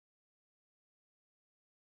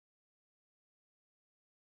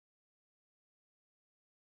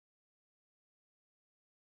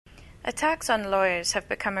Attacks on lawyers have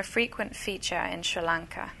become a frequent feature in Sri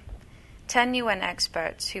Lanka. 10 UN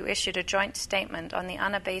experts who issued a joint statement on the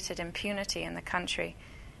unabated impunity in the country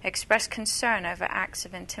expressed concern over acts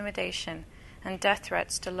of intimidation and death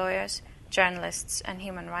threats to lawyers, journalists, and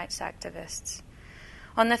human rights activists.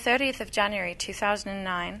 On the 30th of January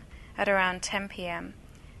 2009, at around 10 p.m.,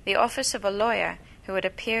 the office of a lawyer who had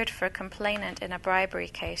appeared for a complainant in a bribery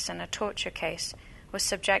case and a torture case was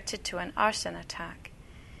subjected to an arson attack.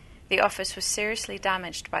 The office was seriously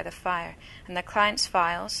damaged by the fire, and the client's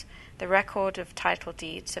files, the record of title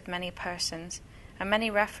deeds of many persons, and many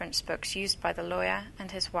reference books used by the lawyer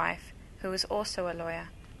and his wife, who was also a lawyer,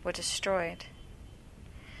 were destroyed.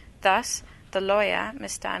 Thus, the lawyer,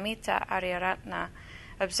 Mr. Amita Ariyaratne,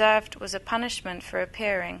 observed was a punishment for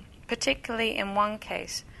appearing, particularly in one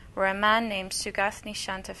case where a man named Sugath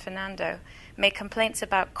Nishanta Fernando made complaints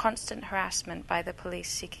about constant harassment by the police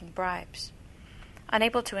seeking bribes.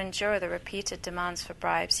 Unable to endure the repeated demands for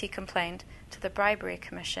bribes, he complained to the Bribery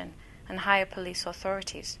Commission and higher police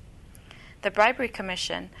authorities. The Bribery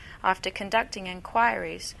Commission, after conducting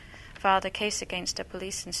inquiries, filed a case against a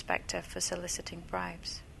police inspector for soliciting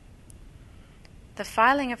bribes. The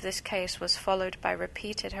filing of this case was followed by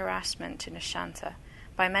repeated harassment to Nishanta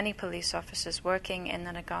by many police officers working in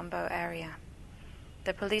the Negombo area.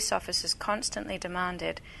 The police officers constantly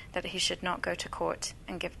demanded that he should not go to court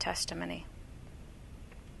and give testimony.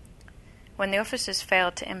 When the officers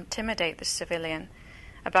failed to intimidate the civilian,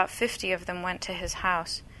 about 50 of them went to his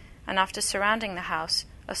house, and after surrounding the house,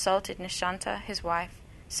 assaulted Nishanta, his wife,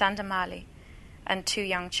 Sandamali, and 2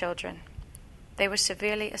 young children. They were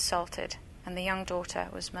severely assaulted, and the young daughter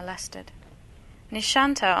was molested.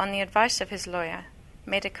 Nishanta, on the advice of his lawyer,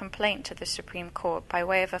 made a complaint to the Supreme Court by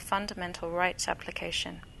way of a fundamental rights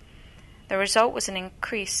application. The result was an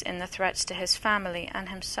increase in the threats to his family and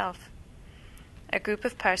himself. A group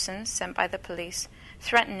of persons sent by the police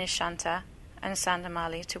threatened Nishanta and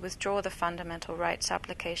Sandamali to withdraw the fundamental rights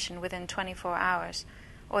application within 24 hours,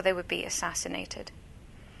 or they would be assassinated.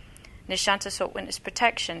 Nishanta sought witness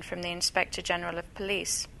protection from the Inspector General of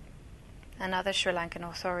Police and other Sri Lankan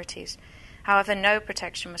authorities. However, no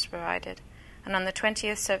protection was provided, and on the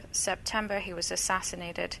 20th of September he was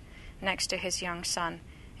assassinated next to his young son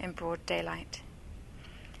in broad daylight.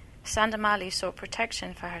 Sandamali sought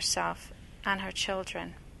protection for herself and her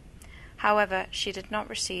children. However, she did not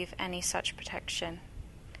receive any such protection.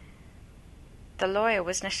 The lawyer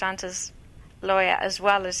was Nishanta's lawyer as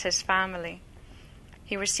well as his family.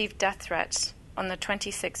 He received death threats on the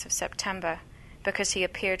 26th of September because he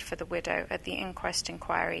appeared for the widow at the inquest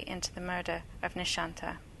inquiry into the murder of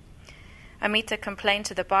Nishanta. Amita complained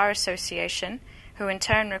to the Bar Association, who in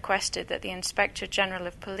turn requested that the Inspector General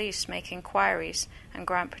of Police make inquiries and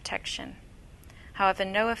grant protection. However,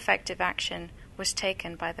 no effective action was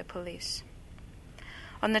taken by the police.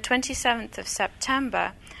 On the 27th of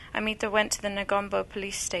September, Amita went to the Negombo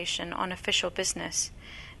police station on official business.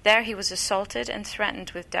 There he was assaulted and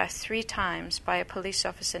threatened with death 3 times by a police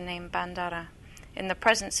officer named Bandara, in the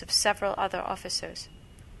presence of several other officers.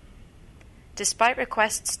 Despite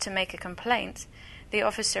requests to make a complaint, the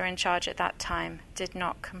officer in charge at that time did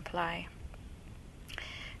not comply.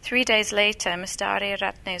 3 days later, Mr.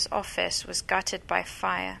 Ariyaratne's office was gutted by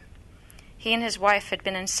fire. He and his wife had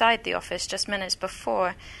been inside the office just minutes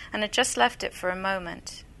before and had just left it for a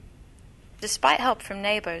moment. Despite help from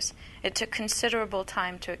neighbors, it took considerable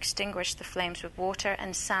time to extinguish the flames with water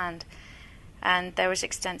and sand, and there was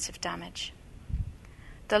extensive damage.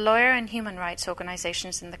 The lawyer and human rights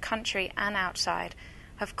organizations in the country and outside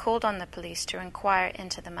have called on the police to inquire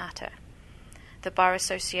into the matter. The Bar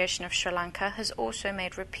Association of Sri Lanka has also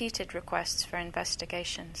made repeated requests for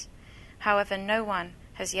investigations. However, no one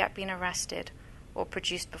has yet been arrested or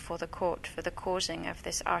produced before the court for the causing of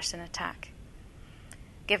this arson attack.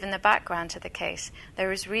 Given the background to the case,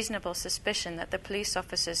 there is reasonable suspicion that the police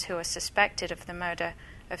officers who are suspected of the murder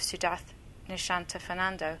of Sugath Nishanta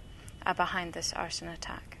Fernando are behind this arson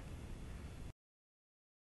attack.